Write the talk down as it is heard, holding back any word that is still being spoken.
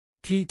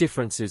Key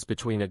differences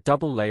between a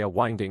double-layer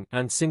winding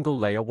and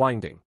single-layer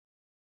winding.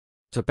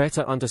 To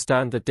better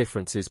understand the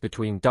differences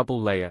between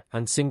double-layer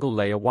and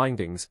single-layer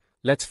windings,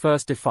 let's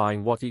first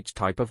define what each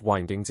type of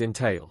windings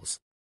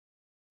entails.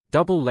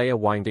 Double-layer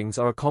windings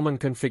are a common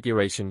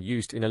configuration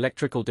used in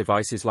electrical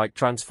devices like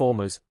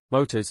transformers,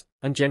 motors,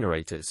 and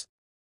generators.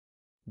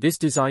 This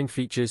design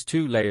features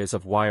two layers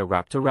of wire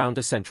wrapped around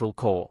a central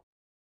core.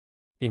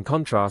 In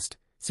contrast,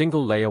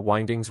 single-layer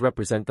windings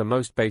represent the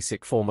most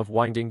basic form of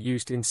winding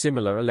used in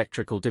similar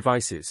electrical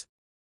devices.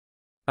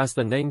 As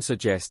the name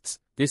suggests,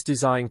 this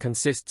design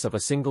consists of a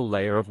single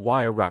layer of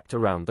wire wrapped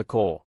around the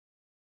core.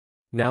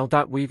 Now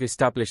that we've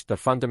established the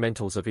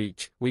fundamentals of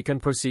each, we can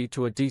proceed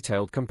to a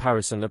detailed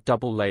comparison of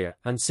double-layer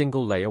and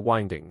single-layer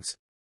windings.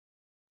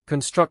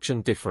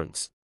 Construction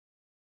difference.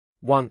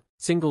 1.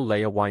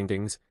 Single-layer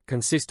windings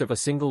consist of a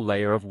single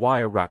layer of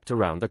wire wrapped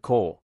around the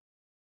core.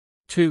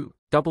 2.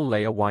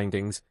 Double-layer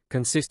windings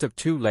consist of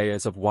two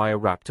layers of wire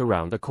wrapped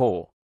around the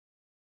core.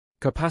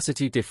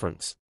 Capacity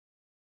difference.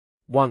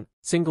 1.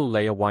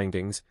 Single-layer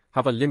windings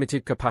have a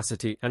limited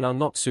capacity and are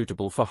not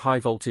suitable for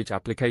high-voltage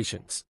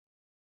applications.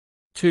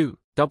 2.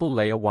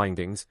 Double-layer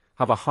windings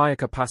have a higher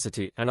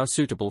capacity and are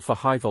suitable for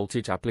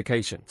high-voltage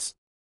applications.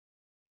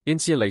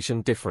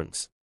 Insulation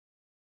difference.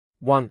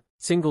 1.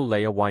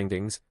 Single-layer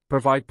windings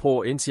provide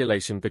poor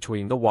insulation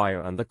between the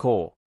wire and the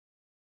core.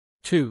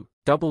 2.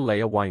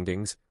 Double-layer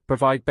windings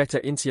provide better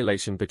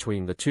insulation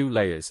between the two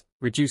layers,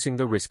 reducing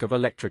the risk of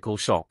electrical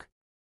shock.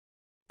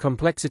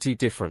 Complexity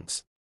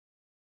difference.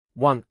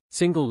 1.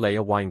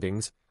 Single-layer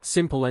windings,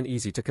 simple and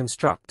easy to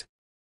construct.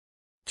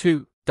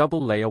 2.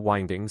 Double-layer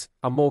windings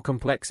are more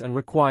complex and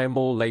require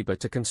more labor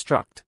to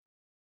construct.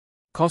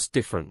 Cost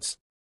difference.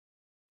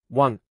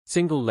 1.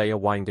 Single-layer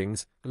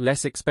windings,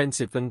 less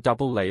expensive than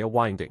double-layer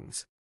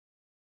windings.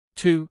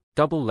 2.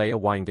 Double-layer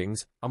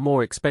windings are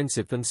more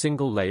expensive than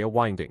single-layer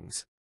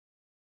windings.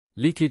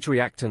 Leakage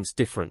reactance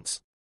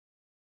difference.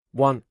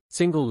 1.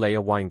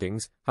 Single-layer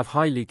windings have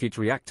high leakage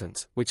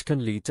reactance, which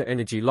can lead to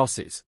energy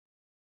losses.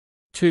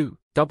 2.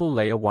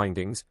 Double-layer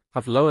windings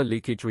have lower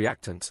leakage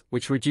reactance,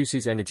 which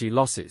reduces energy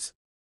losses.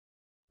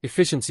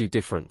 Efficiency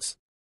difference.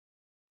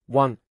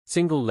 1.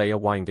 Single-layer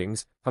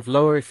windings have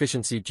lower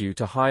efficiency due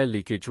to higher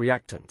leakage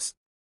reactance.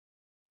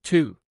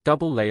 2.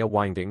 Double-layer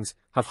windings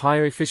have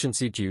higher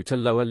efficiency due to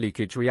lower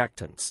leakage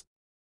reactance.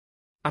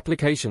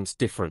 Applications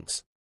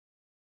difference.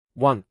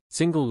 1.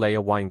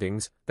 Single-layer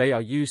windings, they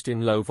are used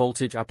in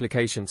low-voltage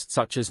applications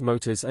such as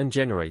motors and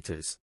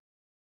generators.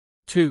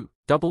 2.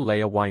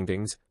 Double-layer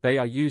windings, they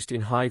are used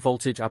in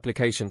high-voltage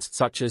applications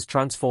such as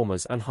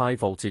transformers and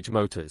high-voltage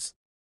motors.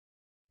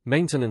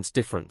 Maintenance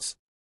difference.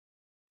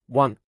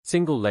 1.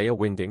 Single-layer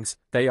windings,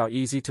 they are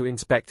easy to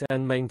inspect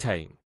and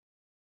maintain.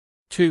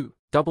 2.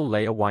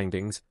 Double-layer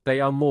windings, they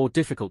are more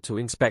difficult to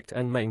inspect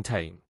and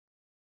maintain.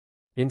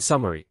 In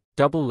summary,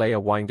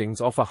 double-layer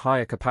windings offer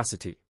higher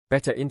capacity,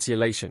 better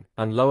insulation,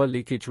 and lower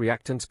leakage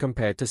reactance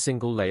compared to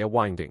single-layer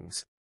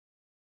windings.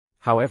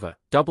 However,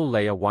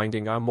 double-layer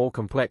winding are more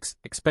complex,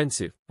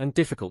 expensive, and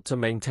difficult to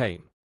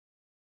maintain.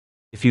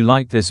 If you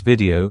like this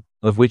video,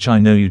 of which I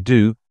know you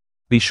do,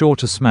 be sure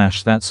to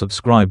smash that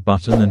subscribe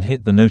button and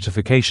hit the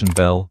notification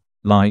bell,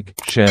 like,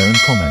 share and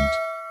comment.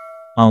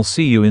 I'll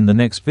see you in the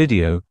next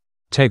video.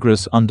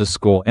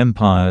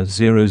 Tegris_Empire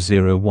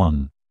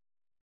 001